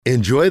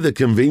Enjoy the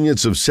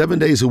convenience of 7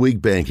 days a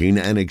week banking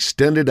and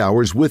extended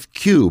hours with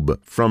Cube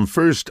from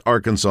First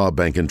Arkansas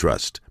Bank and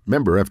Trust.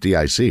 Member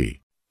FDIC.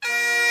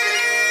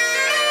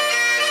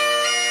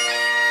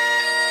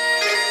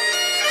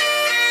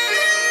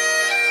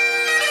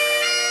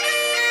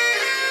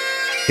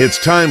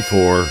 It's time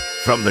for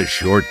From the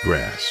Short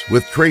Grass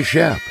with Trey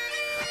Schapp,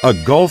 a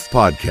golf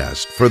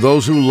podcast for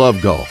those who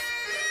love golf,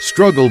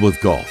 struggle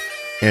with golf,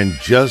 and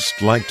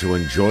just like to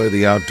enjoy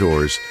the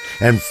outdoors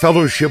and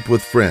fellowship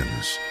with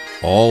friends,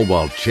 all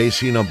while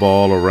chasing a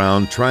ball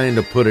around trying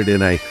to put it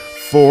in a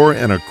 4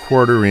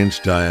 1/4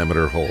 inch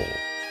diameter hole.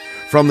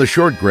 From the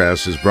Short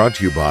Grass is brought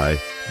to you by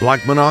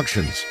Blackman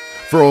Auctions.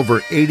 For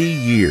over 80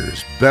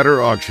 years,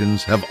 better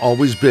auctions have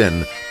always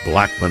been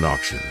Blackman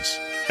Auctions.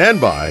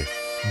 And by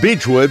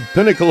Beechwood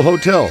Pinnacle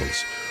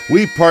Hotels.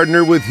 We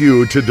partner with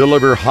you to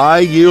deliver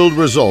high-yield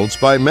results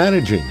by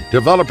managing,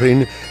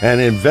 developing,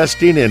 and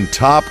investing in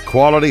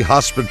top-quality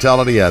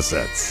hospitality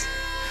assets.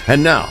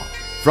 And now,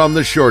 from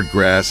the Short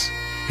Grass,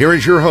 here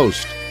is your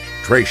host,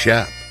 Trey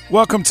Schapp.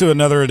 Welcome to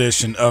another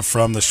edition of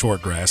From the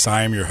Short Grass.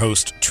 I am your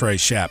host, Trey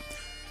Schapp.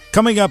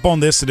 Coming up on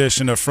this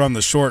edition of From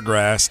the Short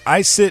Grass,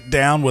 I sit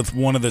down with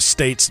one of the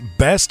state's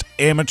best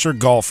amateur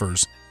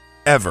golfers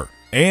ever,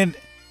 and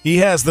he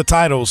has the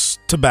titles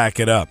to back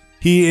it up.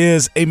 He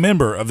is a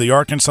member of the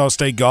Arkansas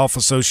State Golf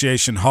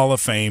Association Hall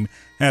of Fame,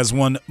 has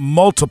won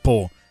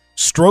multiple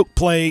stroke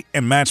play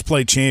and match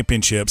play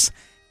championships,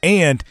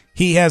 and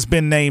he has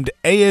been named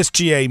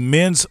ASGA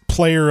Men's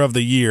Player of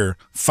the Year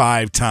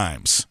 5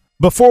 times.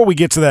 Before we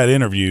get to that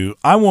interview,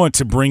 I want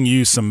to bring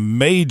you some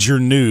major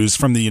news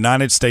from the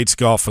United States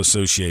Golf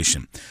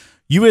Association.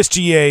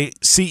 USGA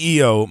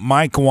CEO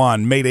Mike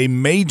Whan made a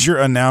major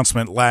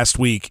announcement last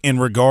week in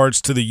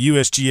regards to the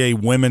USGA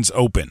Women's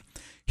Open.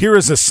 Here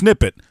is a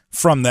snippet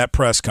from that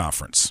press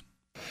conference.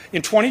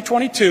 In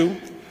 2022,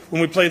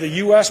 when we play the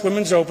U.S.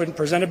 Women's Open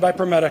presented by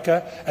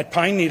ProMedica at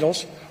Pine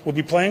Needles, we'll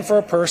be playing for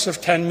a purse of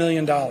 $10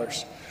 million,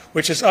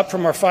 which is up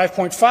from our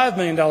 $5.5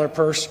 million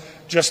purse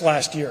just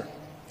last year.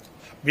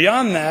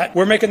 Beyond that,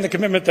 we're making the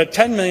commitment that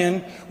 $10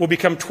 million will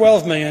become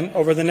 $12 million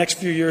over the next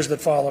few years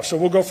that follow. So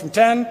we'll go from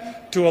 10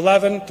 to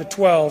 11 to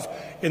 12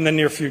 in the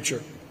near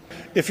future.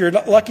 If you're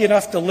lucky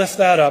enough to lift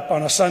that up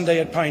on a Sunday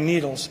at Pine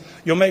Needles,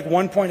 you'll make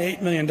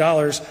 $1.8 million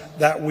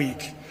that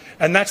week.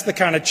 And that's the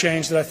kind of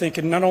change that I think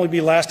can not only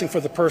be lasting for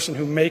the person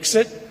who makes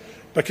it,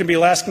 but can be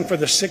lasting for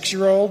the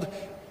 6-year-old,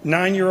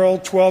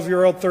 9-year-old,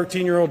 12-year-old,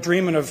 13-year-old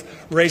dreaming of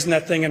raising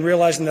that thing and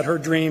realizing that her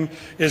dream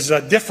is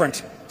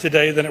different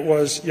today than it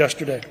was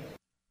yesterday.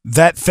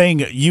 That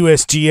thing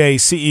USGA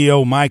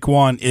CEO Mike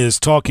Whan is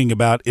talking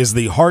about is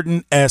the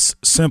Hardin S.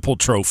 Simple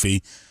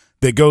Trophy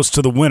that goes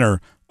to the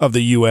winner of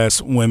the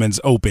U.S.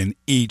 Women's Open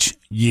each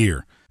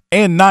year.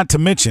 And not to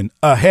mention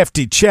a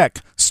hefty check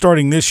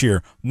starting this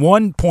year,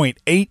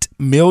 $1.8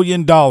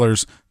 million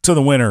to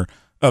the winner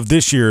of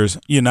this year's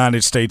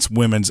United States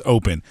Women's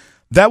Open.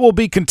 That will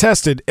be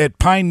contested at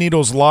Pine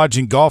Needles Lodge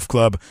and Golf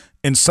Club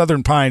in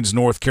Southern Pines,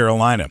 North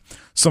Carolina.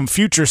 Some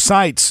future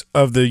sites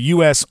of the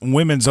U.S.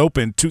 Women's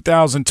Open: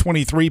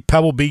 2023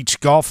 Pebble Beach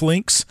Golf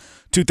Links,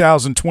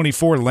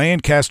 2024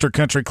 Lancaster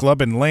Country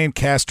Club in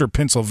Lancaster,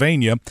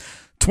 Pennsylvania,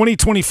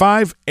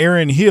 2025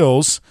 Erin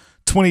Hills,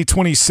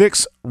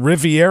 2026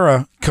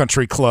 Riviera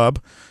Country Club,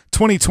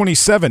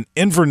 2027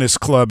 Inverness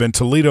Club in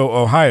Toledo,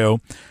 Ohio,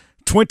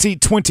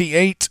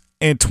 2028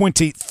 and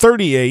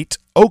 2038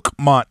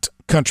 Oakmont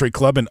Country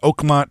Club in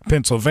Oakmont,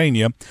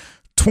 Pennsylvania,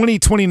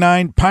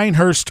 2029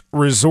 Pinehurst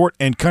Resort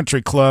and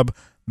Country Club,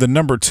 the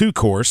number 2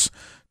 course,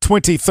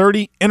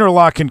 2030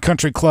 Interlochen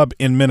Country Club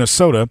in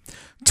Minnesota,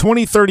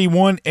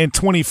 2031 and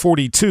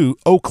 2042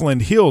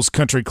 Oakland Hills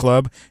Country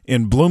Club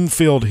in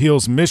Bloomfield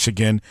Hills,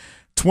 Michigan,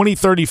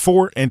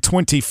 2034 and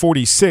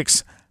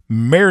 2046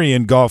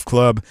 Marion Golf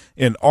Club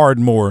in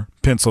Ardmore,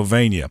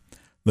 Pennsylvania.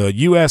 The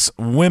U.S.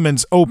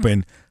 Women's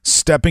Open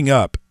stepping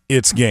up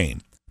its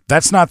game.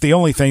 That's not the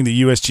only thing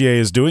the USGA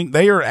is doing.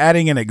 They are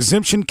adding an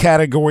exemption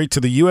category to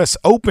the U.S.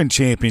 Open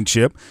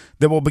Championship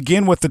that will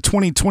begin with the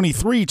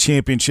 2023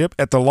 championship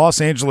at the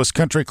Los Angeles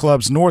Country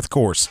Club's North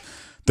Course.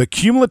 The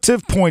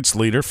cumulative points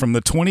leader from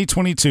the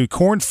 2022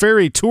 Korn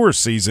Ferry Tour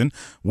season,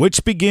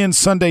 which begins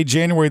Sunday,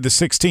 January the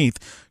 16th,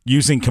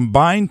 using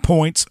combined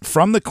points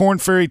from the Korn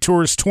Ferry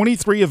Tour's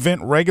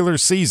 23-event regular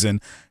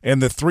season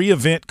and the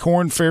 3-event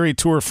Korn Ferry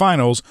Tour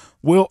finals,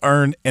 will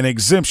earn an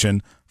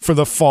exemption for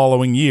the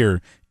following year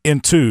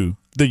into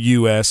the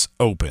U.S.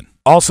 Open.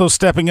 Also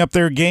stepping up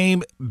their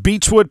game,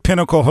 Beechwood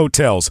Pinnacle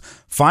Hotels.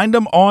 Find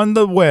them on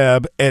the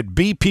web at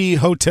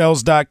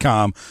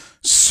bphotels.com.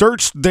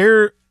 Search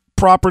their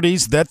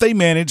properties that they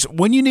manage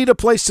when you need a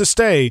place to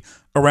stay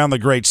around the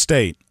great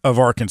state of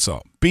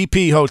Arkansas.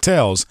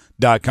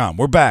 bphotels.com.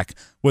 We're back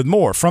with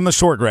more from the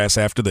Shortgrass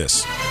after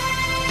this.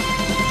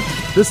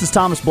 This is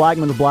Thomas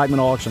Blackman of Blackman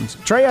Auctions.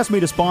 Trey asked me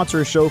to sponsor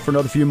a show for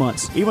another few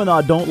months. Even though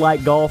I don't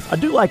like golf, I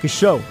do like his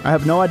show. I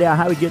have no idea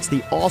how he gets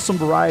the awesome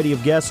variety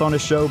of guests on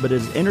his show, but it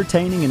is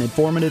entertaining and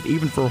informative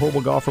even for a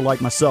horrible golfer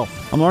like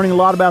myself. I'm learning a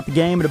lot about the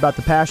game and about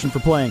the passion for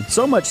playing.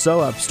 So much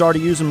so, I've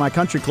started using my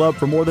country club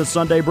for more than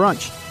Sunday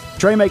brunch.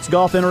 Trey makes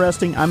golf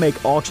interesting. I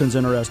make auctions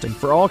interesting.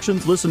 For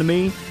auctions, listen to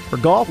me. For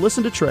golf,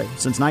 listen to Trey.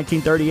 Since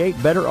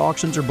 1938, Better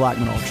Auctions or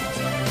Blackman Auctions.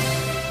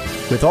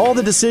 With all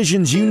the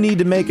decisions you need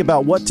to make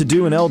about what to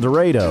do in El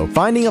Dorado,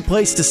 finding a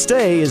place to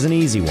stay is an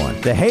easy one.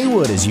 The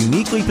Haywood is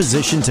uniquely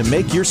positioned to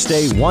make your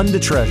stay one to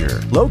treasure.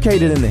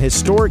 Located in the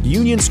historic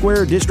Union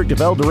Square district of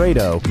El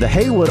Dorado, the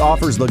Haywood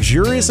offers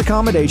luxurious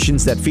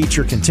accommodations that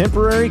feature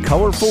contemporary,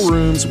 colorful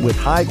rooms with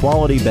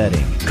high-quality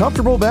bedding,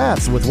 comfortable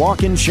baths with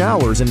walk-in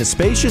showers, and a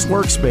spacious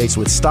workspace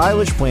with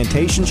stylish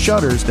plantation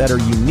shutters that are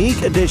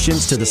unique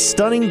additions to the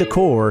stunning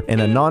decor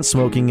in a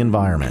non-smoking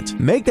environment.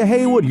 Make the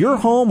Haywood your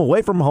home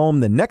away from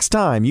home the next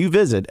time you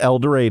visit El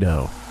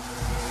Dorado.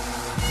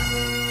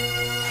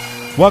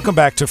 Welcome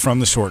back to From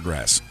the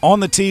Shortgrass. On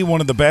the tee, one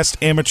of the best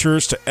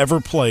amateurs to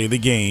ever play the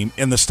game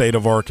in the state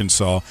of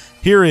Arkansas.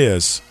 Here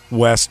is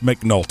Wes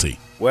McNulty.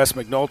 Wes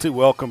McNulty,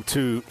 welcome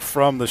to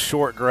From the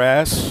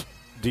Shortgrass.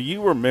 Do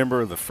you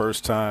remember the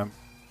first time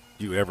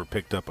you ever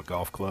picked up a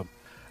golf club?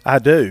 I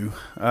do.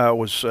 I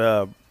was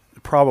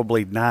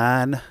probably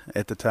 9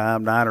 at the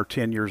time, 9 or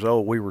 10 years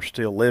old. We were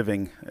still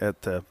living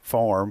at the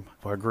farm.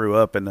 I grew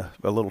up in a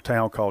little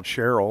town called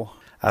Sherrill.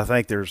 I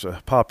think there's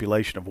a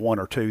population of 1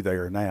 or 2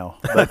 there now.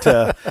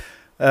 But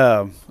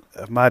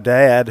my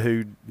dad,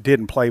 who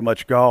didn't play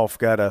much golf,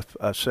 got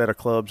a set of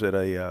clubs at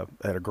a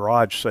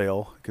garage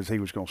sale because he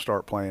was going to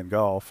start playing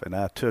golf, and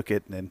I took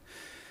it. And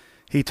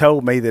he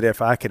told me that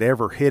if I could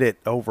ever hit it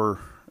over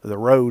the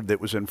road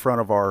that was in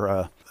front of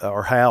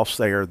our house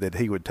there, that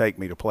he would take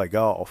me to play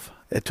golf.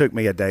 It took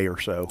me a day or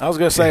so. I was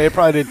going to say, it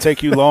probably didn't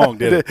take you long,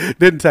 did it?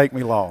 Didn't take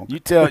me long. You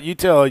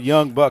tell a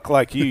young buck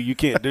like you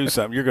can't do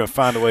something, you're going to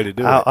find a way to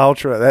do it. I'll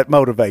try. That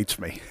motivates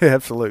me.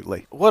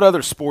 Absolutely. What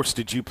other sports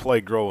did you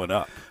play growing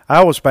up?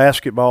 I was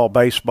basketball,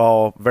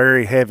 baseball,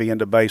 very heavy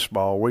into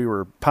baseball.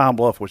 Pine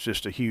Bluff was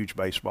just a huge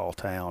baseball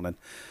town. And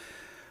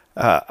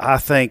I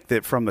think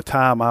that from the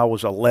time I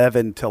was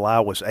 11 till I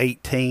was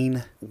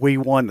 18, we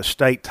won the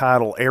state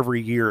title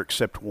every year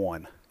except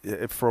one.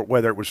 For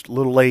whether it was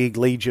Little League,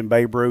 Legion,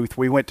 Babe Ruth.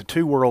 We went to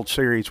 2 World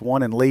Series,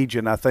 one in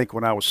Legion, I think,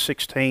 when I was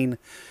 16,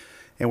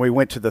 and we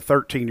went to the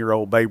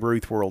 13-year-old Babe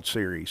Ruth World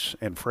Series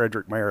in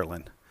Frederick,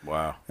 Maryland.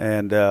 Wow.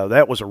 And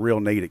that was a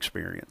real neat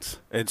experience.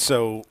 And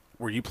so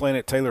were you playing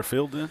at Taylor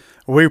Field then?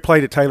 We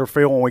played at Taylor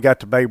Field when we got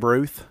to Babe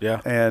Ruth.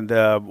 Yeah. And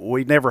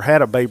we never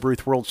had a Babe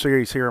Ruth World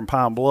Series here in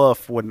Pine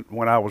Bluff when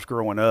I was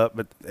growing up.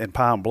 But in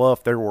Pine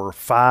Bluff, there were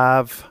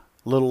 5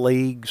 little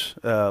leagues,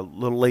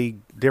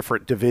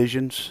 different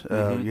divisions.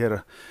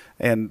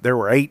 And there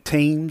were 8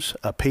 teams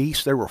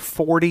apiece. There were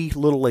 40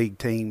 little league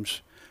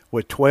teams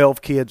with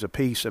 12 kids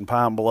apiece in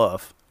Pine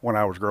Bluff when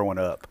I was growing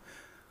up.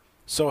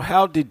 So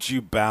how did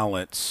you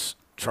balance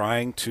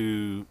trying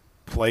to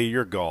play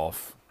your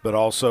golf but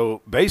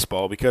also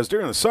baseball? Because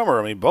during the summer,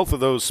 I mean, both of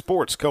those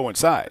sports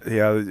coincide.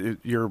 Yeah,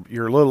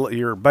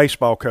 your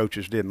baseball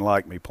coaches didn't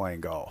like me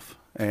playing golf.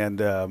 And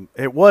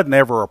it wasn't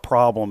ever a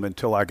problem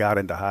until I got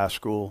into high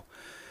school.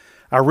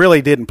 I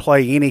really didn't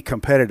play any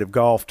competitive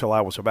golf till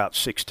I was about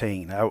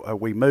 16.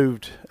 We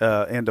moved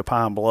into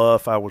Pine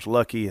Bluff. I was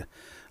lucky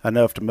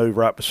enough to move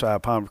right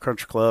beside Pine Bluff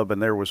Country Club, and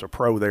there was a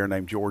pro there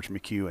named George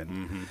McEwen.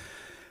 Mm-hmm.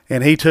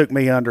 And he took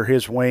me under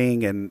his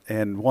wing,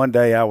 and one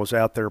day I was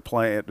out there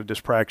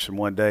just practicing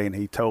one day, and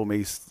he told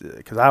me,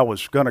 because I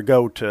was going to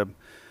go to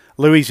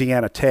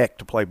Louisiana Tech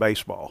to play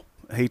baseball.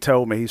 He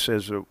told me, he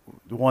says, the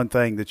one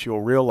thing that you'll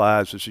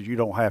realize is that you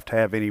don't have to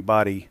have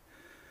anybody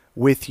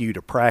with you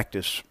to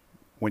practice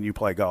when you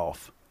play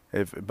golf.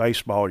 If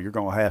baseball, you're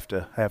going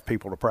to have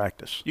people to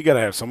practice. You got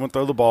to have someone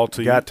throw the ball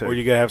to you, or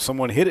you got to have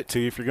someone hit it to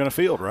you if you're going to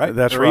field, right?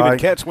 That's or right. Or even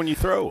catch when you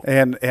throw.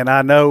 And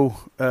I know,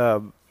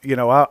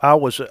 I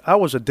was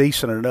a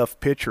decent enough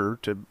pitcher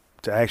to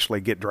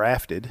actually get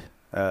drafted.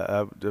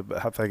 I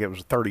think it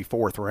was the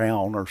 34th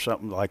round or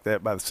something like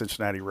that by the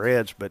Cincinnati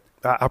Reds. But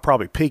I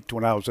probably peaked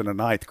when I was in the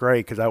 9th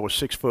grade because I was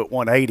 6 foot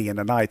 180 in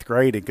the 9th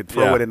grade and could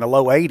throw it in the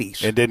low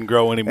 80s. It didn't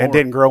grow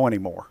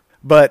anymore.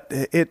 But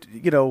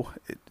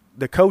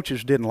the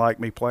coaches didn't like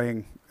me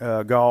playing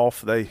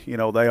golf. They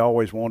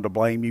always wanted to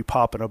blame you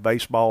popping a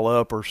baseball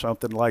up or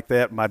something like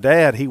that. My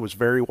dad, he was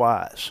very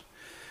wise.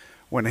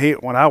 When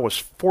I was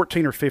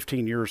 14 or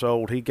 15 years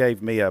old, he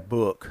gave me a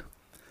book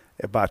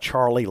by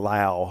Charlie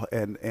Lau,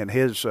 and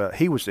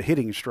he was the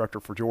hitting instructor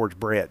for George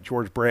Brett.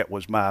 George Brett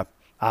was my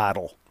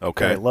idol.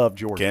 Okay. I love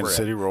George Brett. Kansas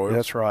City Royals.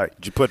 That's right.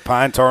 Did you put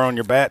pine tar on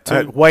your bat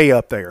too? Way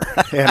up there.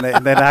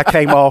 and then I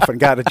came off and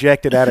got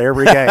ejected out of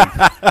every game.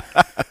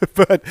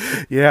 But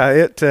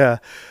yeah,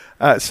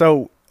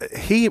 so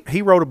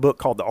he wrote a book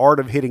called The Art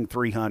of Hitting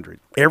 300.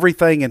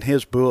 Everything in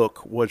his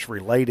book was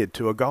related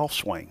to a golf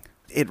swing.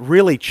 It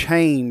really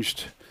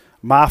changed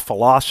my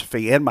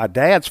philosophy and my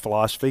dad's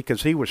philosophy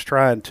because he was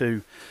trying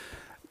to,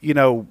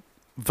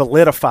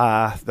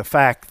 validify the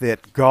fact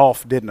that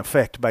golf didn't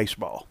affect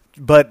baseball.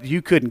 But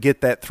you couldn't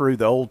get that through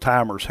the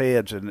old-timers'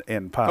 heads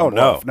in Pine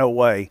Bluff. No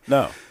way.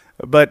 No.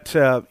 But,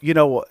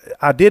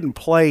 I didn't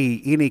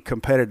play any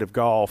competitive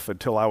golf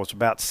until I was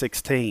about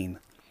 16.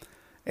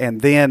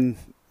 And then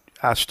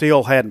I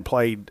still hadn't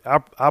played.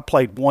 I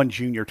played one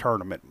junior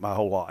tournament my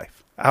whole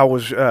life. I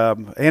was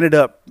ended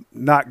up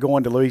not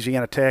going to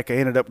Louisiana Tech. I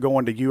ended up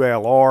going to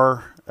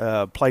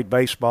ULR, played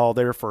baseball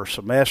there for a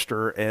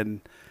semester,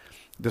 and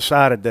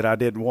decided that I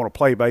didn't want to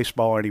play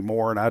baseball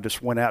anymore, and I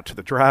just went out to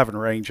the driving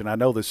range. And I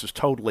know this is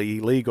totally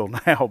illegal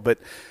now, but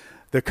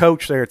the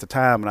coach there at the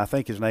time, and I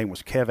think his name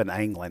was Kevin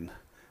Anglin,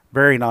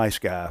 very nice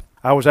guy.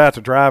 I was out to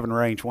the driving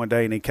range one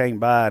day, and he came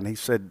by, and he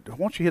said, "Why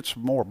don't you hit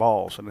some more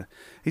balls?" And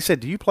he said,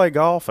 "Do you play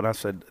golf?" And I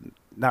said,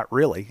 "Not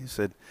really." He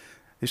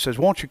says,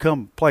 "Why don't you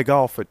come play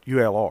golf at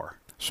ULR?"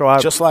 So I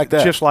just like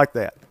that. Just like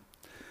that.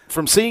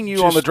 From seeing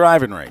you on the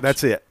driving range.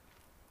 That's it.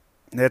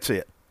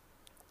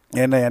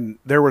 And then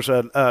there was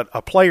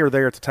a player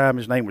there at the time.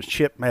 His name was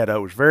Chip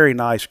Meadows. Very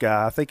nice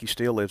guy. I think he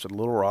still lives in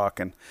Little Rock,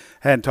 and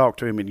hadn't talked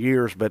to him in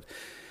years. But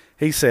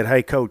he said,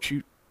 "Hey, Coach,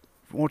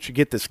 why don't you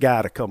get this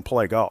guy to come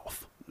play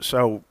golf?"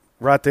 So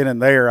right then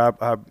and there,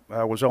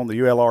 I was on the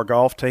ULR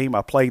golf team.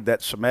 I played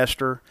that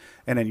semester,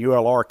 and then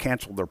ULR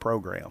canceled their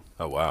program.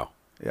 Oh, wow.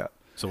 Yeah.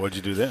 So what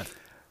did you do then?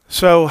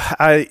 So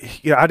I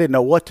didn't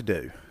know what to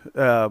do.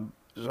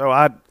 So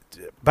I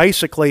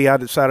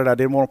decided I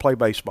didn't want to play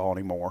baseball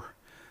anymore,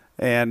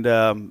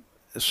 and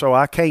so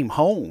I came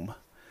home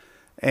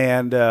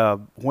and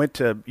went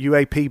to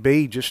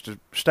UAPB just to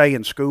stay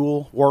in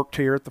school. Worked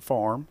here at the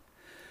farm,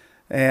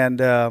 and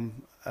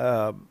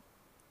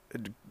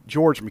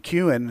George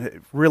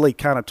McEwen really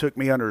kind of took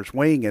me under his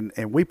wing,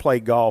 and we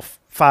played golf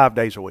 5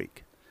 days a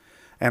week.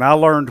 And I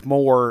learned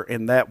more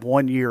in that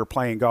 1 year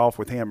playing golf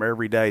with him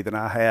every day than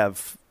I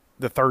have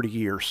the 30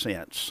 years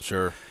since.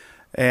 Sure.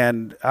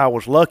 And I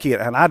was lucky,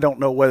 and I don't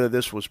know whether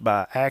this was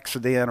by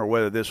accident or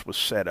whether this was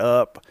set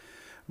up,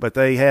 but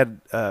they had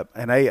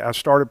I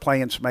started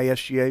playing some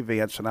ASGA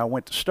events, and I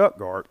went to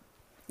Stuttgart,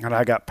 and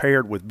I got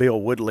paired with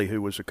Bill Woodley,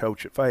 who was a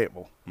coach at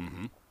Fayetteville.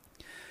 Mm-hmm.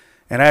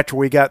 And after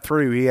we got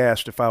through, he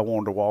asked if I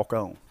wanted to walk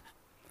on.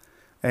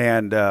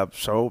 And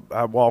so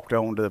I walked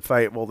on to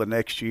Fayetteville the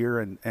next year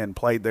and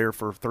played there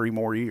for 3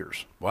 more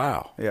years.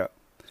 Wow. Yeah.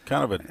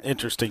 Kind of an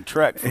interesting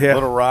trek from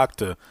Little Rock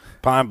to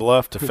Pine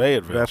Bluff to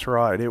Fayetteville. That's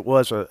right. It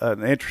was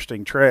an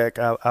interesting trek.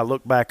 I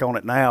look back on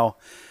it now.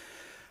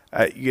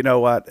 I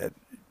didn't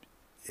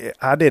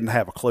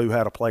have a clue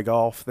how to play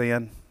golf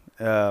then.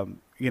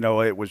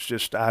 It was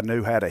just I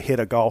knew how to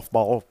hit a golf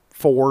ball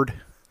forward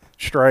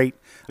straight.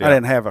 Yeah. I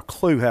didn't have a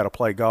clue how to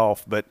play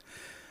golf, but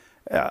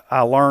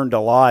I learned a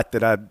lot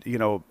that I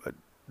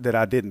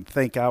didn't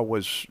think I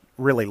was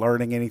really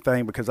learning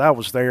anything, because I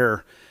was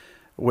there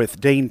with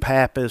Dean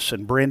Pappas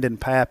and Brendan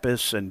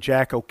Pappas and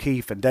Jack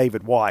O'Keefe and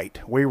David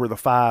White. We were the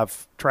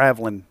 5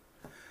 traveling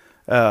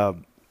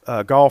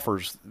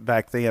golfers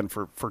back then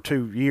for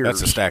 2 years.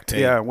 That's a stacked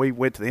team. Yeah, we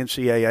went to the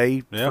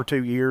NCAA for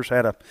 2 years.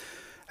 Had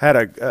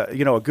a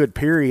good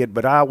period,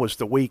 but I was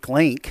the weak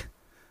link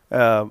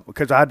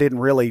because I didn't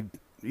really.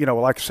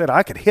 Like I said,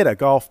 I could hit a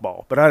golf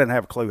ball, but I didn't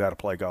have a clue how to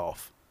play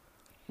golf.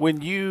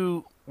 When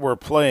you were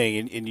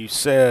playing, and you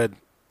said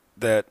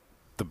that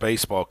the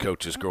baseball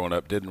coaches growing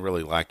up didn't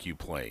really like you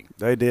playing.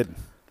 They didn't.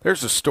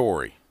 There's a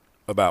story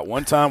about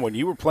one time when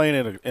you were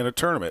playing in a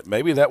tournament.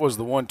 Maybe that was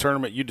the one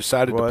tournament you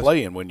decided to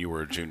play in when you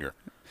were a junior.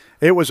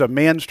 It was a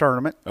men's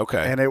tournament.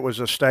 Okay. And it was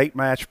a state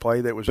match play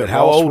that was But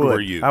how old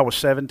were you? I was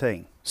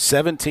 17.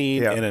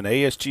 17 in an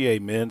ASGA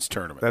men's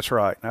tournament. That's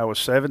right. I was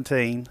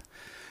 17.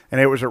 And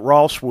it was at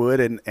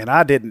Rosswood, and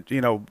I didn't,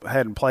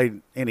 hadn't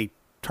played any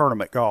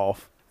tournament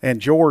golf.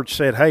 And George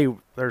said, "Hey,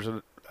 there's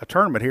a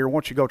tournament here. Why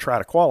don't you go try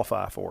to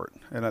qualify for it?"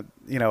 And,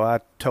 I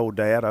told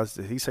Dad.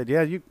 He said,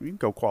 "Yeah, you can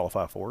go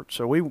qualify for it."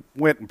 So we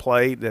went and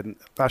played, and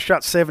I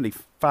shot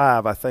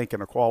 75, I think,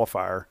 in a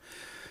qualifier,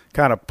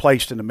 kind of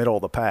placed in the middle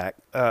of the pack.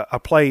 I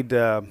played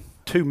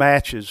 2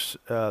 matches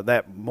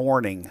that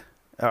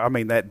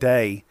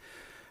day.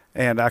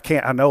 And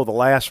I know the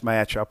last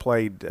match I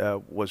played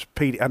was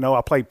Petey. I know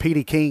I played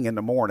Petey King in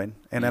the morning,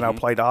 and then I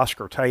played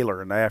Oscar Taylor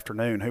in the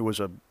afternoon, who was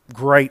a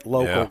great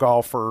local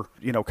golfer,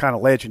 kind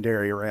of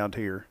legendary around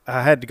here.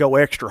 I had to go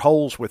extra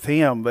holes with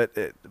him, but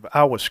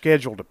I was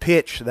scheduled to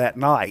pitch that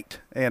night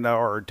in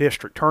our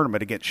district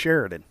tournament against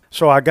Sheridan.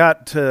 So I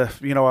got to,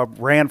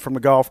 I ran from the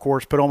golf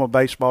course, put on my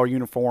baseball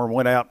uniform,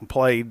 went out and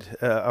played.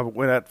 I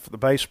went out for the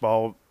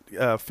baseball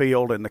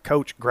field, and the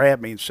coach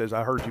grabbed me and says,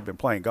 "I heard you've been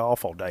playing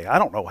golf all day." I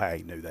don't know how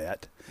he knew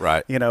that.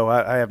 Right.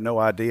 I have no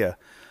idea.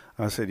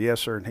 I said,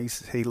 "Yes, sir." And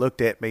he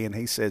looked at me and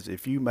he says,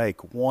 "If you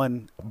make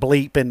one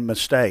bleeping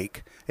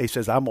mistake," he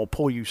says, "I'm going to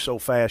pull you so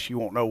fast you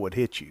won't know what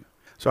hit you."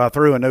 So I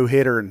threw a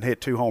no-hitter and hit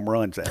 2 home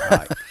runs that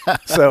night.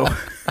 So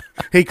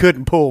he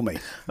couldn't pull me. I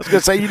was going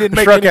to say, you didn't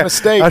make any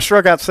mistakes. I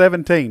struck out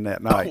 17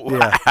 that night. Oh,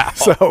 wow. Yeah.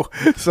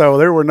 So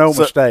there were no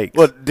mistakes.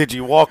 Well, did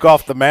you walk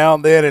off the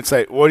mound then and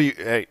say,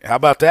 "Hey, how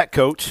about that,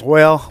 Coach?"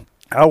 Well,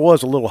 I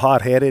was a little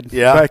hot-headed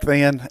back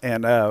then,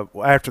 and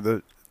after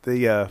the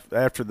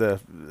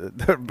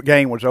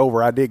game was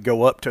over, I did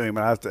go up to him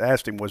and I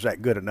asked him, "Was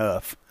that good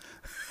enough?"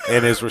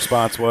 And his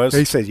response was?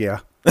 He said, "Yeah."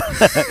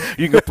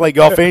 You can go play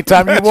golf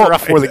anytime you want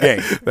before the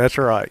game. That's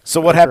right. So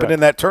what happened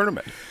in that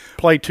tournament?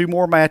 Played 2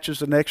 more matches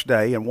the next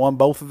day and won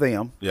both of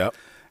them. Yep.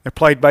 And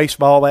played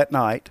baseball that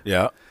night.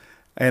 Yeah.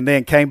 And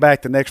then came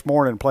back the next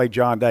morning and played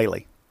John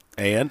Daly.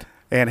 And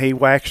he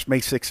waxed me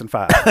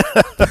 6-5.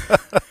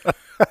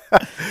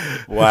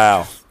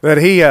 Wow. But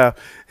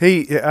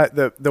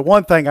the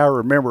one thing I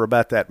remember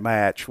about that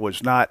match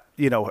was not,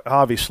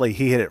 obviously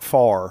he hit it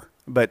far,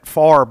 but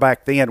far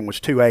back then was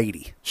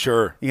 280.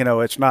 Sure.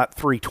 It's not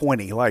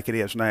 320 like it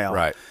is now.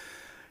 Right.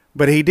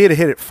 But he did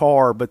hit it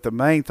far, but the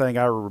main thing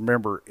I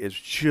remember is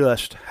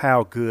just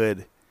how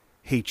good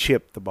he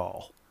chipped the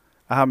ball.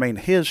 I mean,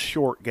 his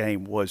short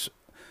game was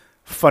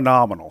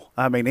phenomenal.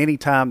 I mean, any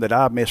time that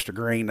I missed a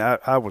green,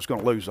 I was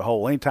going to lose the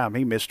hole. Anytime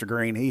he missed a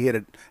green, he hit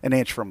it an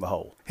inch from the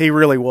hole. He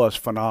really was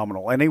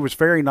phenomenal, and he was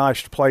very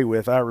nice to play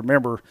with. I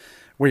remember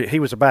he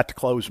was about to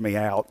close me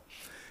out,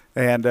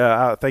 and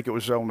I think it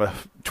was on the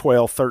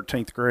 12th,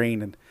 13th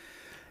green, and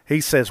he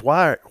says,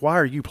 why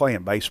are you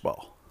playing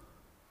baseball?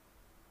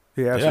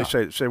 He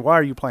said, why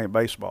are you playing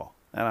baseball?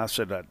 And I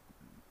said,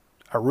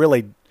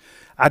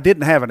 I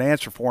didn't have an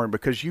answer for him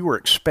because you were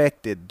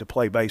expected to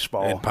play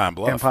baseball in Pine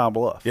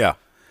Bluff. Yeah.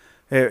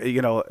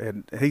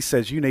 And he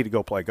says, you need to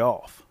go play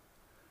golf.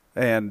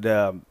 And,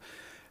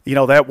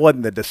 that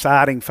wasn't the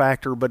deciding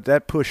factor, but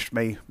that pushed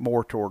me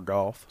more toward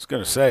golf. I was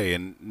going to say,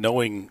 and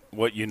knowing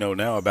what you know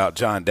now about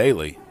John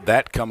Daly,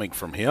 that coming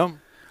from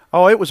him?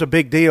 Oh, it was a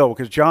big deal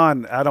because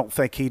John, I don't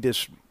think he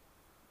just –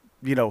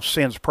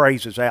 sends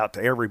praises out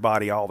to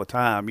everybody all the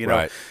time.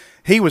 Right.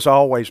 He was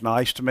always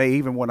nice to me.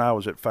 Even when I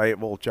was at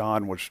Fayetteville,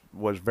 John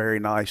was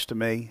very nice to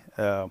me.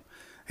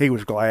 He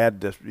was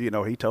glad to,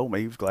 he told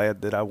me he was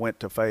glad that I went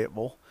to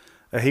Fayetteville.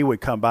 He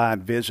would come by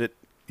and visit,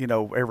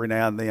 every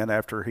now and then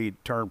after he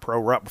turned pro,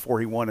 right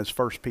before he won his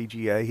first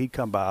PGA. He'd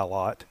come by a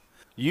lot.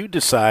 You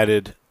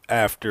decided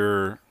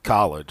after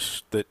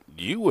college that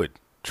you would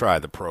try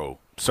the pro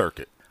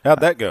circuit. How'd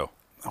that go?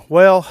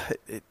 Well,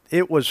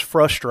 it was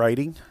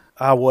frustrating.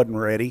 I wasn't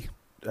ready.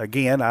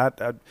 Again, I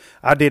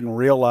didn't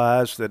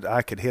realize that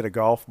I could hit a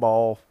golf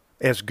ball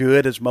as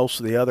good as most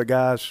of the other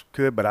guys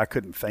could, but I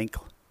couldn't think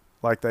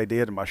like they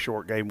did, and my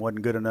short game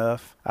wasn't good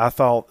enough. I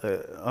thought,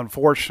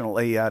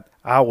 unfortunately,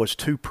 I was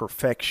too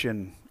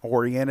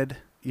perfection-oriented.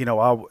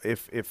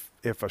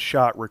 If a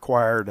shot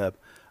required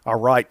a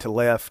right to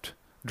left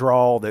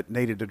draw that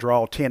needed to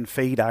draw 10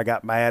 feet, I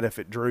got mad if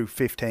it drew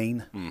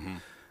 15. Mm-hmm.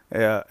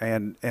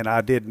 And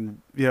I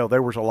didn't,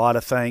 there was a lot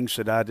of things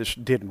that I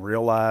just didn't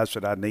realize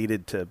that I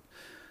needed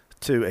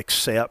to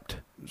accept.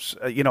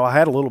 I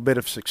had a little bit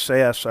of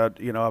success.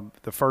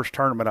 The first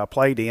tournament I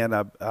played in,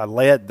 I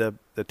led the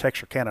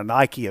Texarkana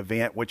Nike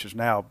event, which is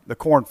now the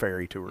Korn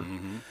Ferry Tour.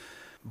 Mm-hmm.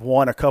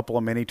 Won a couple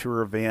of mini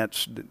tour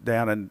events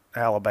down in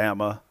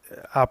Alabama.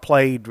 I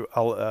played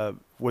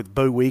with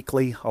Boo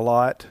Weekley a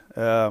lot.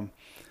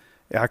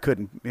 I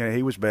couldn't,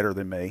 he was better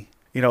than me.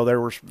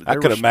 I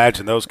could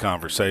imagine those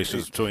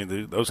conversations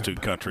between those two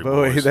country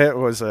boys. That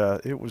was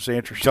it was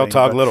interesting. Y'all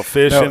talk a little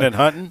fishing and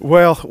hunting?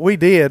 Well, we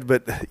did,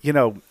 but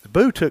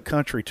Boo took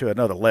country to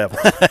another level.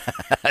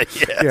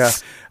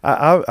 Yes.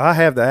 Yeah, I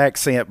have the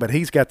accent, but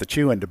he's got the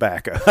chewing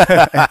tobacco.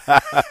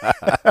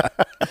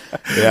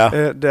 Yeah.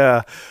 And,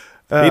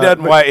 he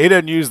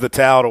doesn't use the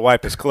towel to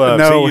wipe his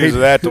clubs. No, he uses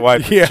that to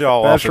wipe the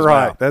shawl off his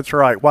mouth. That's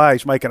right. Why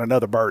he's making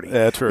another birdie.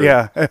 That's true.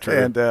 Yeah, true.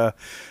 And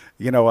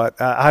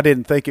I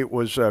didn't think it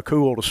was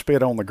cool to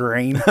spit on the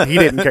green. He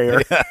didn't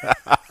care.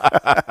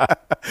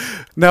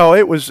 No,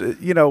 it was,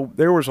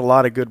 there was a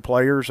lot of good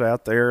players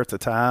out there at the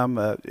time.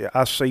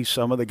 I see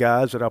some of the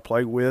guys that I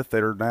played with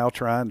that are now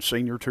trying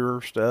senior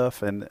tour stuff.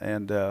 Have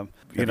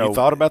you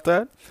thought about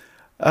that?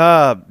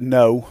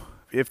 No.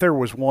 If there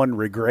was one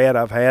regret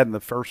I've had in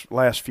the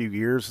last few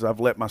years is I've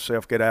let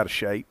myself get out of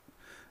shape.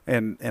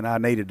 And I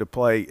needed to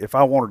play. If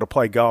I wanted to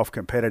play golf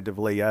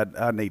competitively,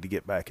 I need to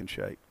get back in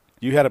shape.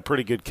 You had a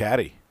pretty good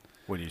caddy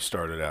when you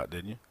started out,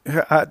 didn't you?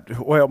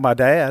 Well, my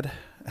dad.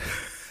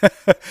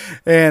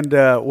 And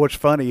what's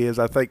funny is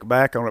I think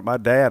back on it, my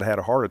dad had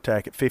a heart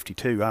attack at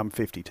 52. I'm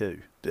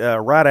 52.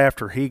 Right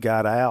after he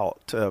got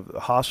out of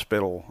the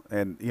hospital,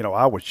 and,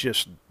 I was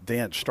just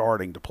then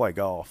starting to play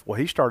golf. Well,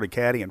 he started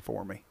caddying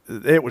for me.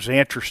 It was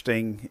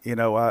interesting.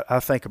 I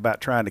think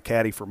about trying to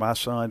caddy for my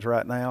sons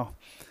right now.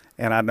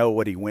 And I know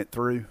what he went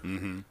through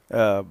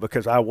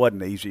because I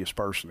wasn't the easiest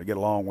person to get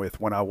along with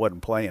when I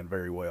wasn't playing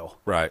very well.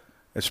 Right.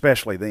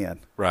 Especially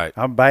then. Right.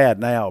 I'm bad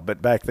now, but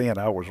back then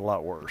I was a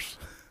lot worse.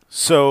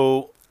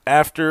 So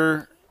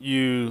after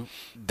you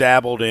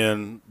dabbled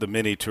in the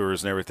mini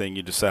tours and everything,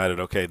 you decided,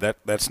 okay,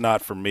 that's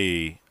not for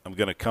me. I'm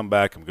going to come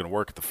back. I'm going to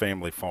work at the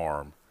family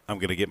farm. I'm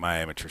going to get my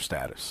amateur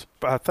status.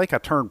 I think I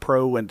turned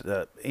pro in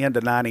the end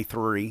of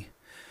 93,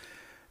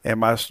 and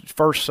my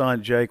first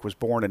son, Jake, was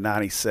born in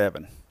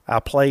 97. I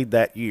played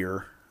that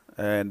year,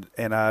 and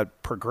I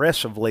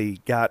progressively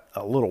got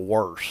a little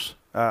worse.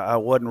 I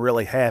wasn't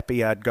really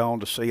happy. I'd gone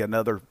to see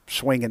another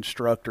swing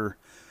instructor,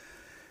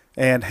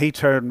 and he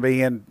turned me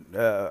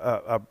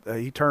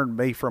he turned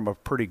me from a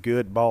pretty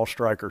good ball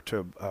striker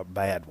to a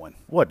bad one.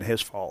 It wasn't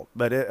his fault,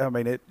 but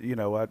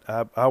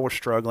I was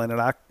struggling,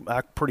 and I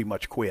pretty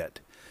much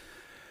quit.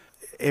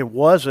 It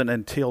wasn't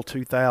until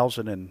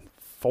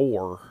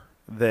 2004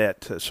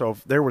 so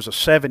there was a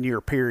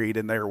 7-year period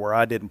in there where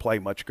I didn't play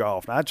much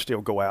golf. And I'd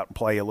still go out and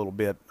play a little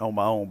bit on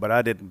my own, but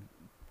I didn't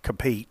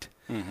compete.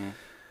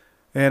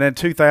 And in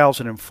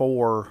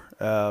 2004,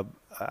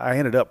 I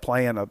ended up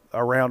playing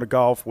a round of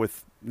golf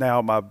with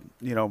now my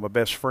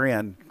best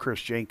friend,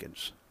 Chris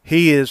Jenkins.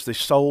 He is the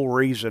sole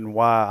reason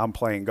why I'm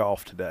playing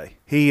golf today.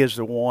 He is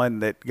the one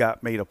that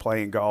got me to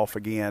playing golf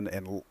again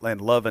and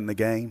loving the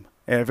game.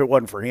 And if it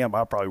wasn't for him,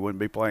 I probably wouldn't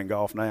be playing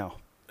golf now.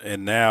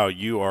 And now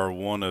you are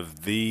one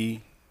of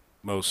the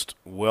most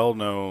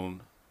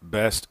well-known,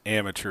 best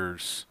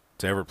amateurs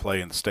to ever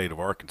play in the state of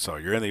Arkansas.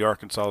 You're in the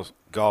Arkansas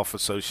Golf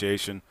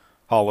Association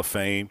Hall of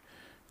Fame.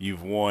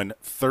 You've won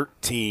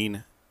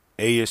 13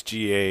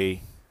 ASGA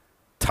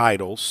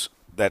titles.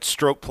 That's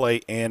stroke play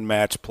and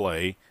match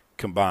play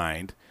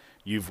combined.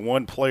 You've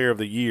won Player of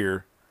the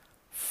Year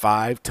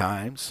 5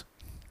 times.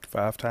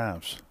 5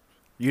 times.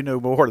 You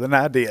knew more than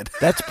I did.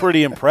 That's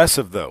pretty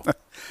impressive, though.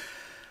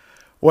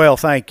 Well,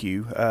 thank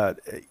you. I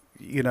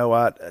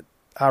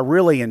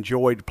really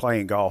enjoyed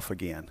playing golf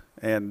again.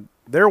 And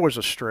there was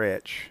a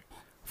stretch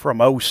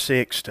from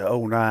 06 to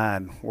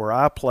 09 where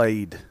I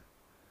played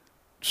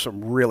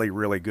some really,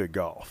 really good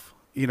golf.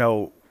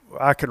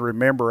 I can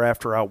remember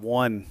after I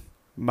won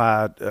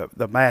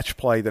the match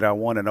play that I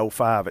won in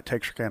 05 at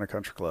Texarkana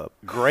Country Club.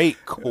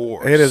 Great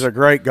course. It is a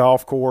great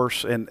golf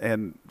course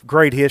and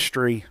great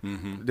history,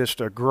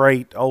 just a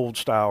great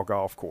old-style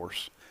golf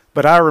course.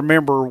 But I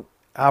remember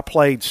I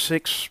played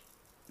 6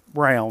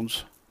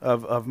 rounds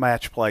of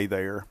match play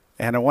there.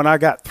 And when I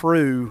got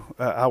through,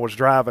 I was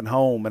driving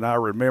home, and I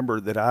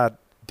remember that I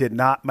did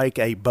not make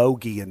a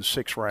bogey in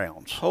 6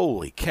 rounds.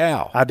 Holy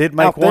cow. I did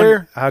make one.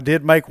 There? I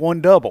did make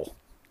one double.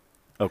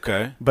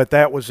 Okay. But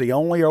that was the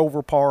only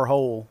over par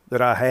hole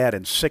that I had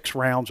in 6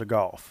 rounds of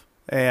golf.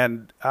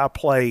 And I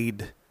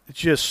played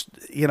just,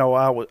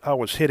 I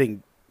was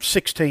hitting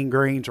 16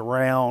 greens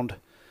around.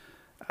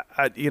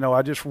 I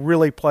just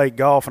really played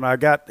golf, and I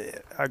got,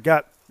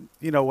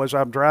 as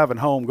I'm driving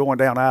home going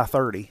down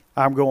I-30,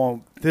 I'm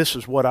going, this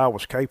is what I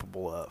was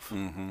capable of.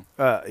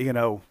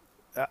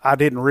 I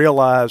didn't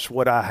realize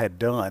what I had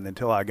done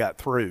until I got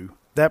through.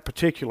 That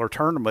particular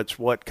tournament's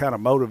what kind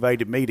of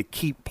motivated me to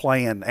keep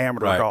playing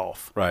amateur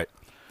golf. Right.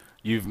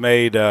 You've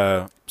made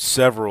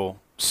several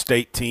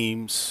state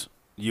teams,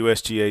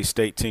 USGA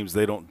state teams.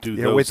 They don't do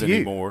those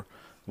anymore.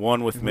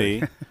 One with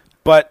me.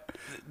 But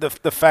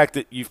the fact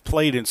that you've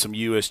played in some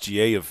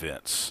USGA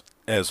events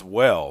as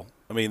well,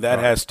 I mean, that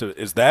has to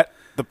 – is that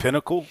the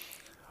pinnacle?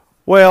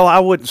 Well, I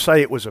wouldn't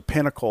say it was a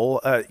pinnacle.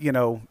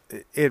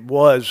 It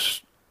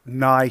was –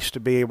 nice to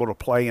be able to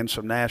play in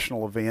some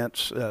national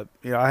events. I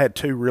had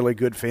 2 really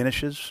good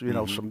finishes,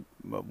 some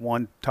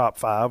one top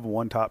 5,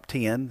 one top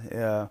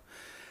 10.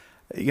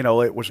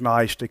 It was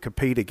nice to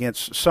compete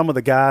against some of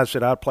the guys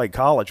that I played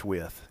college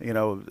with.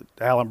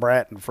 Alan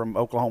Bratton from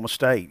Oklahoma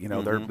State,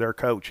 their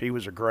coach. He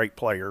was a great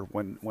player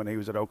when he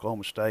was at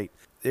Oklahoma State.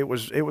 It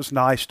was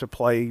nice to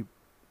play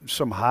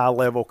some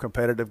high-level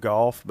competitive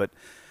golf. But,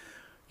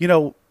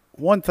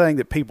 one thing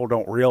that people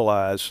don't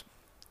realize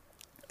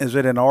is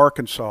that in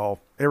Arkansas,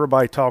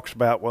 everybody talks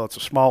about, well, it's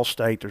a small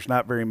state, there's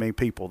not very many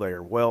people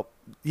there. Well,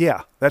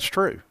 yeah, that's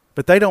true.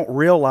 But they don't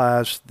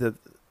realize that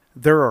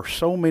there are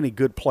so many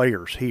good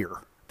players here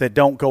that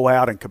don't go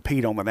out and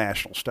compete on the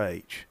national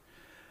stage.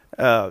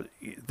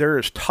 There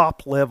is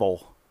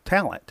top-level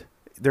talent.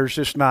 There's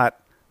just not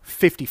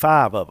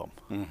 55 of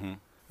them.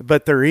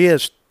 But there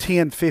is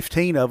 10,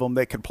 15 of them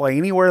that can play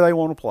anywhere they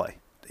want to play.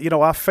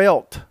 I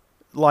felt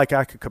like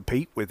I could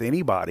compete with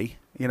anybody.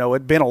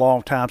 It'd been a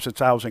long time since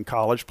I was in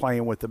college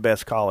playing with the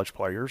best college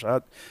players.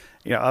 I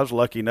was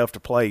lucky enough to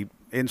play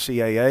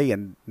NCAA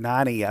in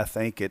 90, I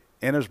think, at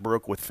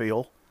Innisbrook with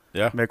Phil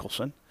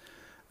Mickelson.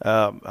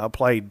 I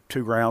played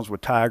 2 rounds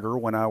with Tiger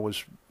when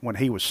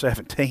he was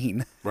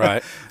 17.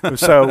 Right.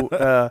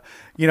 So,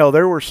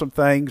 there were some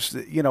things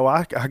that,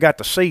 I got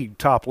to see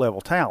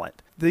top-level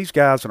talent. These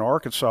guys in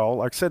Arkansas,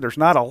 like I said, there's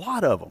not a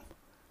lot of them,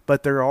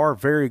 but there are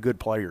very good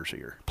players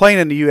here. Playing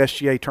in the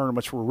USGA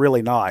tournaments were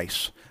really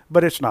nice,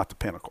 but it's not the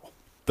pinnacle.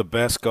 The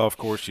best golf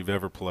course you've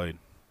ever played?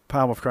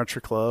 Palm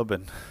Country Club,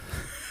 and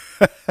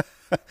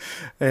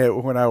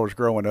when I was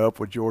growing up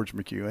with George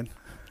McEwen.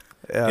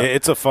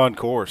 It's a fun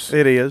course.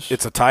 It is.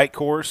 It's a tight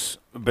course,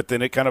 but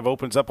then it kind of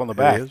opens up on the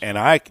back. And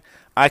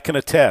I can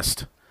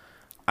attest,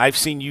 I've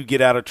seen you get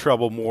out of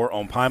trouble more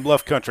on Pine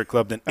Bluff Country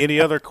Club than any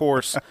other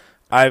course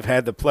I've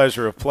had the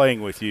pleasure of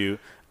playing with you.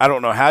 I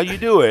don't know how you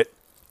do it,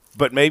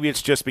 but maybe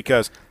it's just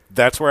because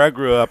that's where I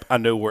grew up. I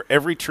know where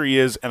every tree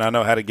is, and I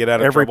know how to get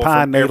out of trouble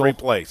from every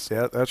place.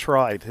 Yeah, that's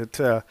right.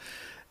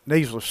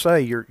 Needless to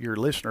say, your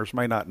listeners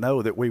may not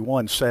know that we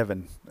won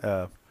 7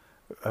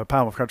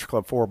 Palm Country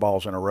Club 4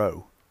 balls in a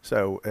row.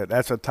 So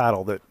that's a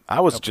title that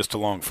I was just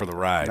along for the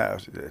ride. No,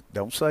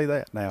 don't say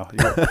that now.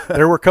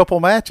 There were a couple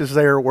matches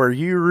there where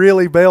you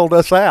really bailed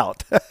us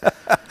out.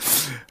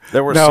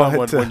 There were some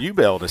when you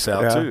bailed us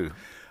out too.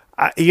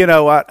 I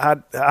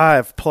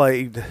have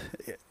played.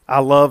 I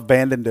love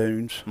Bandon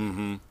Dunes.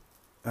 Mm-hmm.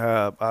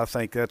 I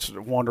think that's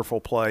a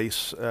wonderful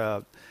place.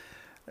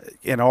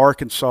 In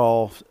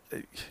Arkansas,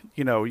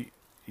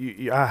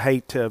 I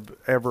hate to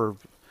ever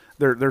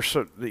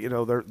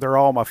they're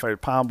all my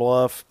favorite. Pine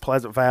Bluff,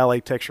 Pleasant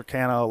Valley,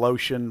 Texarkana,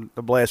 Lotion,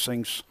 the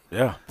Blessings.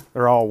 Yeah,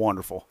 they're all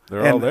wonderful.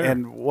 They're all there.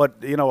 And what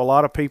a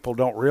lot of people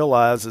don't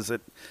realize is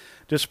that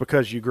just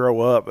because you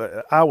grow up,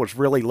 I was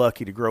really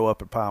lucky to grow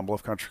up at Pine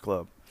Bluff Country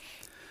Club.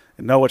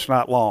 And no, it's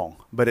not long,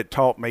 but it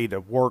taught me to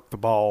work the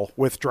ball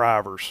with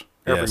drivers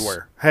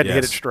everywhere. Had to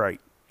hit it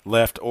straight,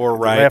 left or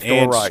right,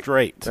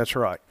 straight. That's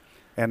right,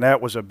 and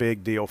that was a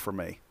big deal for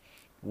me.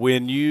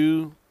 When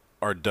you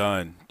are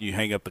done, you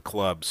hang up the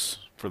clubs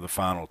for the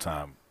final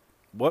time.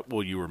 What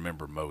will you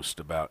remember most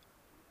about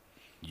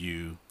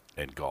you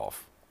and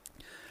golf?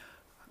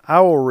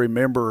 I will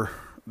remember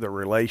the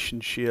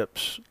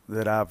relationships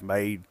that I've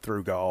made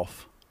through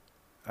golf.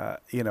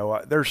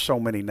 There's so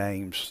many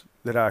names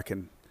that I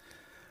can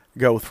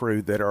go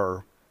through that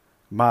are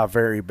my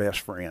very best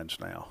friends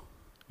now.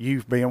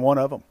 You've been one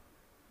of them.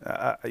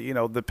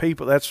 The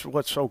people, that's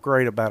what's so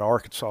great about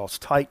Arkansas. It's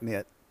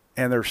tight-knit.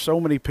 And there's so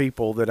many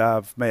people that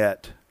I've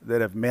met that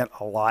have meant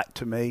a lot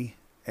to me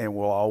and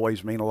will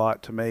always mean a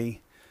lot to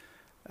me.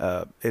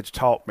 It's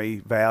taught me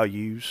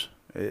values.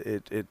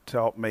 It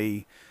taught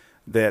me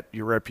that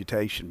your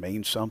reputation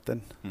means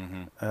something.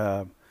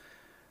 Mm-hmm.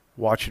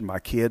 Watching my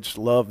kids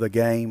love the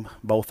game,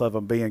 both of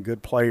them being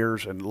good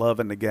players and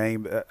loving the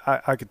game.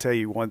 I could tell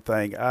you one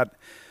thing.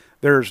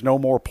 There's no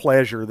more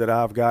pleasure that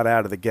I've got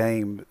out of the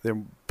game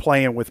than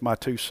playing with my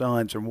two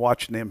sons and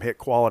watching them hit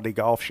quality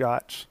golf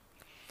shots.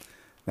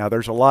 Now,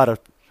 there's a lot of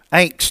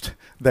angst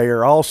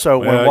there also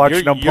when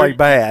watching them play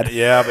bad.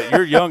 Yeah, but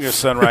your youngest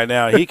son right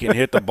now, he can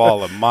hit the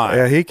ball a mile.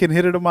 Yeah, he can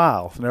hit it a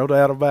mile, no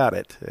doubt about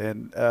it.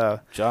 And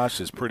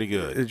Josh is pretty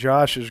good.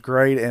 Josh is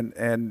great,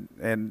 and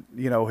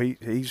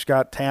he's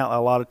got a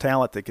lot of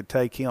talent that could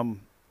take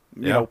him,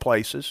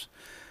 places.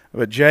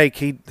 But Jake,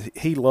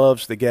 he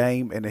loves the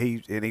game, and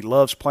he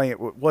loves playing.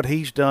 What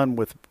he's done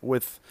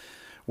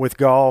with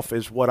golf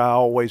is what I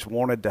always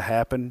wanted to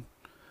happen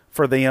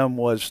for them,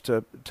 was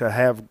to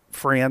have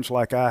friends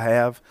like I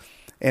have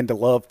and to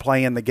love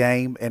playing the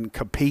game and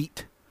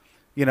compete,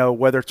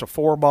 whether it's a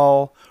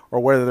 4-ball or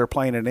whether they're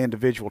playing an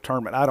individual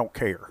tournament. I don't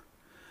care.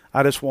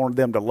 I just wanted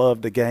them to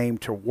love the game,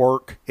 to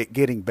work at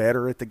getting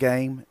better at the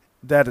game.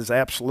 That is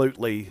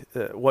absolutely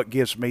what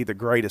gives me the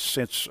greatest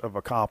sense of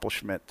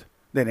accomplishment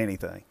than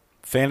anything.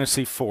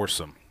 Fantasy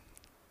foursome,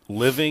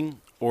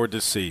 living or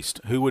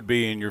deceased, who would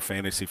be in your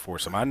fantasy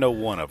foursome? I know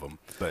one of them,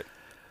 but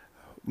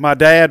my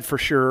dad for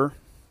sure.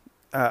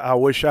 I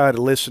wish I had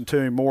listened to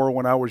him more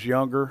when I was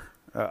younger.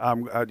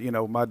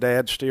 My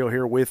dad's still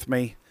here with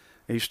me.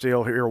 He's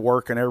still here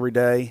working every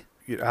day.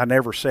 I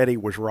never said he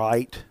was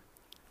right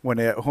when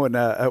I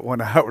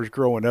was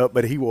growing up,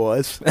 but he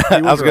was.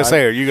 I was going to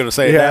say, are you going to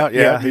say it now?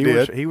 Yeah,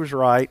 he was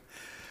right.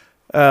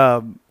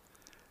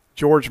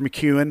 George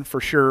McEwen for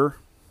sure.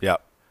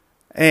 Yep.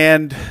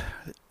 And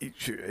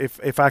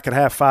if I could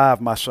have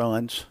 5, my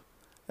sons.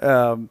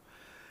 Hey,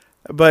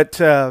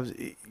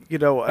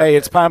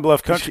 it's Pine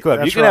Bluff Country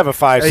Club. You can have a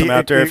 5-some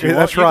out there if you want.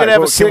 That's right. You can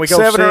have a 6,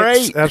 7, or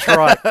 8. That's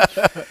right.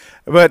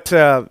 But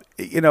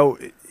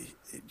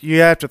you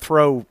have to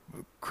throw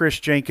Chris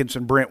Jenkins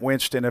and Brent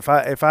Winston. If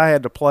I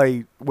had to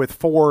play with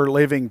 4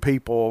 living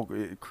people,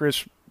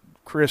 Chris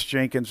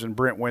Jenkins and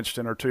Brent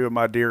Winston are 2 of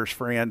my dearest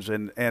friends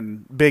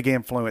and big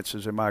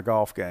influences in my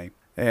golf game.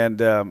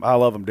 And I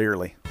love them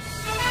dearly.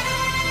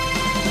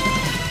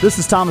 This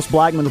is Thomas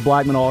Blackman of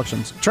Blackman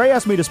Auctions. Trey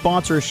asked me to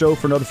sponsor a show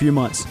for another few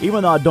months.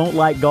 Even though I don't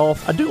like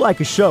golf, I do like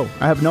a show.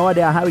 I have no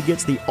idea how he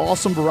gets the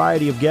awesome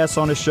variety of guests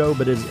on his show,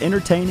 but it is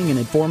entertaining and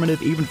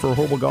informative even for a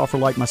horrible golfer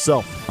like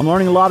myself. I'm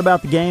learning a lot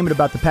about the game and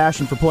about the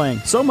passion for playing.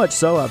 So much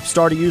so, I've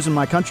started using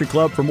my country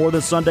club for more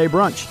than Sunday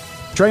brunch.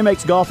 Trey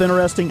makes golf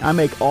interesting. I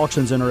make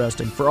auctions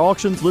interesting. For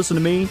auctions, listen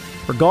to me.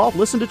 For golf,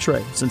 listen to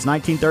Trey. Since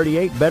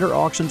 1938, better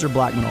auctions are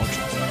Blackman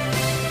Auctions.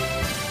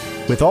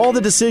 With all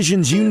the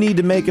decisions you need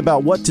to make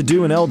about what to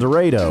do in El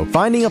Dorado,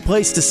 finding a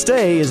place to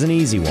stay is an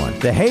easy one.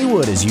 The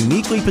Haywood is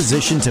uniquely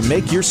positioned to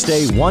make your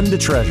stay one to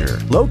treasure.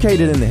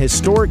 Located in the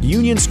historic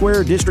Union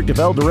Square district of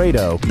El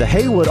Dorado, the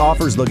Haywood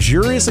offers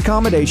luxurious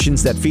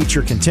accommodations that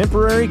feature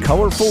contemporary,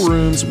 colorful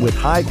rooms with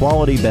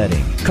high-quality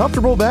bedding,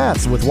 comfortable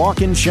baths with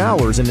walk-in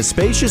showers, and a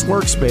spacious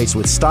workspace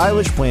with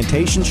stylish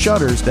plantation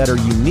shutters that are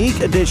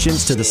unique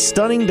additions to the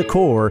stunning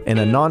decor in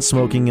a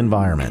non-smoking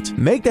environment.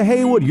 Make the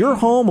Haywood your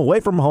home away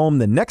from home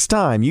the next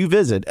time you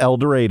visit El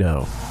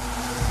Dorado.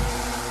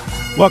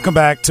 Welcome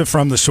back to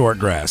From the Short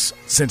Grass.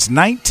 Since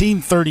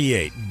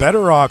 1938,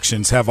 better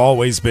auctions have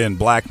always been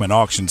Blackman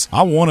Auctions.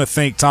 I want to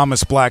thank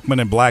Thomas Blackman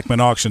and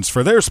Blackman Auctions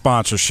for their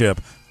sponsorship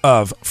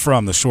of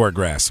From the Short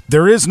Grass.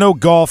 There is no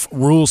golf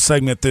rules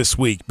segment this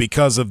week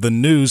because of the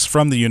news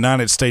from the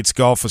United States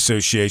Golf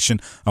Association.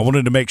 I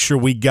wanted to make sure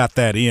we got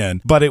that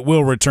in, but it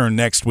will return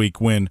next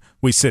week when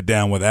we sit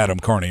down with Adam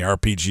Carney, our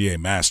PGA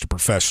Master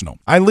Professional.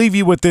 I leave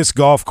you with this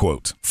golf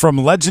quote from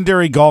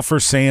legendary golfer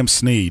Sam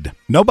Snead.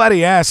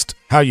 Nobody asked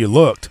how you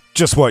looked,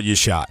 just what you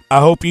shot. I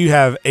hope you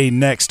have a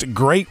next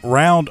great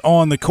round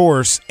on the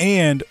course,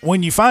 and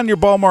when you find your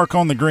ball mark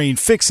on the green,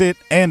 fix it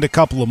and a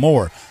couple of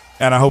more.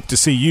 And I hope to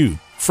see you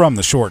from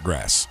the Short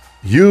Grass.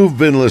 You've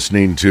been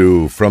listening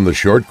to From the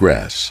Short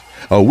Grass,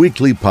 a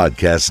weekly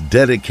podcast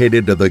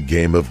dedicated to the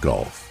game of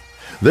golf.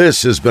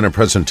 This has been a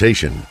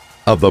presentation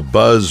of the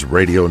Buzz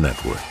Radio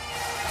Network.